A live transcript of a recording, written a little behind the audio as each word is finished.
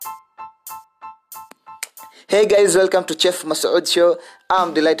Hey guys, welcome to Chef Masoud Show.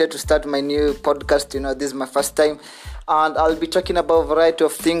 I'm delighted to start my new podcast. This is my first time, and I'll be talking about a variety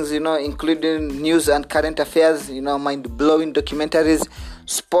of things, including news and current affairs, mind-blowing documentaries,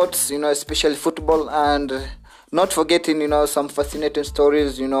 sports, especially football, and not forgetting, some fascinating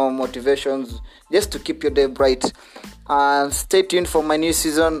stories, motivations, just to keep your day bright. And stay tuned for my new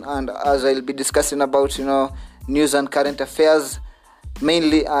season, and as I'll be discussing about, news and current affairs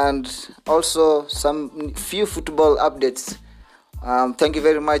mainly, and also some few football updates. Thank you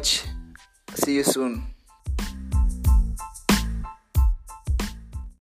very much. See you soon.